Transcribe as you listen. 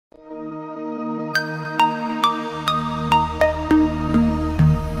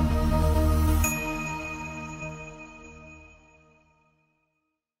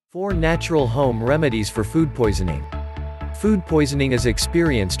4 Natural Home Remedies for Food Poisoning. Food poisoning is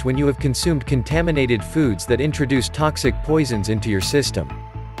experienced when you have consumed contaminated foods that introduce toxic poisons into your system.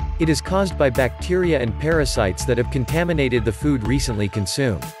 It is caused by bacteria and parasites that have contaminated the food recently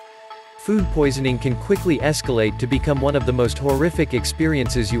consumed. Food poisoning can quickly escalate to become one of the most horrific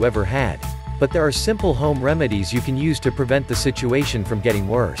experiences you ever had, but there are simple home remedies you can use to prevent the situation from getting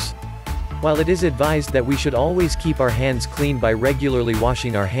worse. While it is advised that we should always keep our hands clean by regularly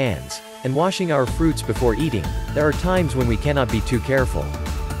washing our hands, and washing our fruits before eating, there are times when we cannot be too careful.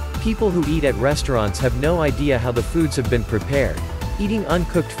 People who eat at restaurants have no idea how the foods have been prepared. Eating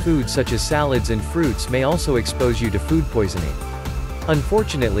uncooked foods such as salads and fruits may also expose you to food poisoning.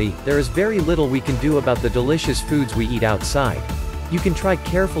 Unfortunately, there is very little we can do about the delicious foods we eat outside. You can try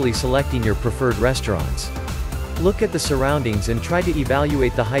carefully selecting your preferred restaurants. Look at the surroundings and try to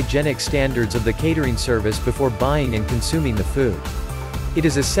evaluate the hygienic standards of the catering service before buying and consuming the food. It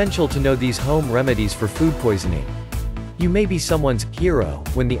is essential to know these home remedies for food poisoning. You may be someone's hero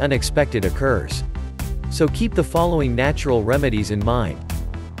when the unexpected occurs. So keep the following natural remedies in mind.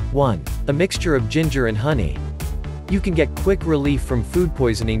 1. A mixture of ginger and honey. You can get quick relief from food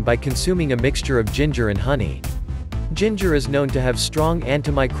poisoning by consuming a mixture of ginger and honey. Ginger is known to have strong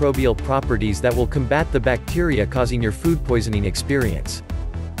antimicrobial properties that will combat the bacteria causing your food poisoning experience.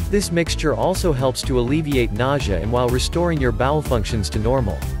 This mixture also helps to alleviate nausea and while restoring your bowel functions to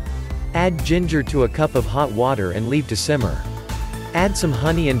normal. Add ginger to a cup of hot water and leave to simmer. Add some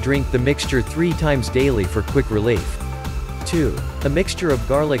honey and drink the mixture 3 times daily for quick relief. 2. A mixture of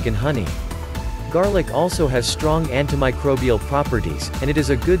garlic and honey. Garlic also has strong antimicrobial properties, and it is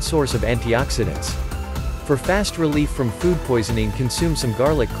a good source of antioxidants. For fast relief from food poisoning, consume some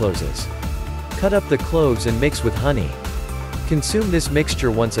garlic cloves. Cut up the cloves and mix with honey. Consume this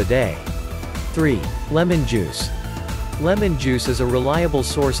mixture once a day. 3. Lemon juice. Lemon juice is a reliable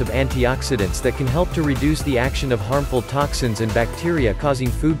source of antioxidants that can help to reduce the action of harmful toxins and bacteria causing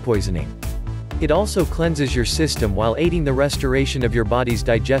food poisoning. It also cleanses your system while aiding the restoration of your body's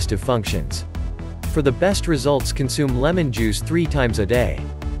digestive functions. For the best results, consume lemon juice 3 times a day.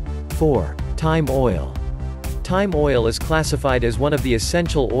 4. Thyme oil. Thyme oil is classified as one of the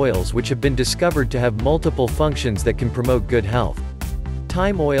essential oils which have been discovered to have multiple functions that can promote good health.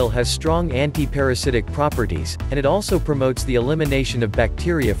 Thyme oil has strong anti-parasitic properties, and it also promotes the elimination of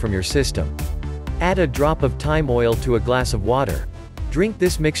bacteria from your system. Add a drop of thyme oil to a glass of water. Drink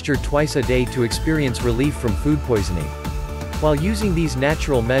this mixture twice a day to experience relief from food poisoning. While using these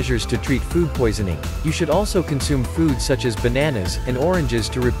natural measures to treat food poisoning, you should also consume foods such as bananas and oranges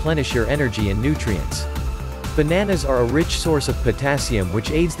to replenish your energy and nutrients. Bananas are a rich source of potassium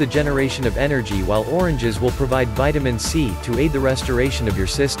which aids the generation of energy, while oranges will provide vitamin C to aid the restoration of your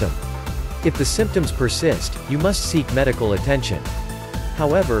system. If the symptoms persist, you must seek medical attention.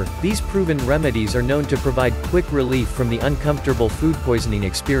 However, these proven remedies are known to provide quick relief from the uncomfortable food poisoning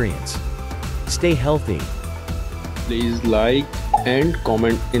experience. Stay healthy. Please like and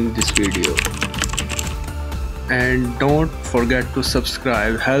comment in this video. And don't forget to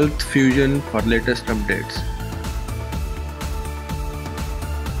subscribe Health Fusion for latest updates.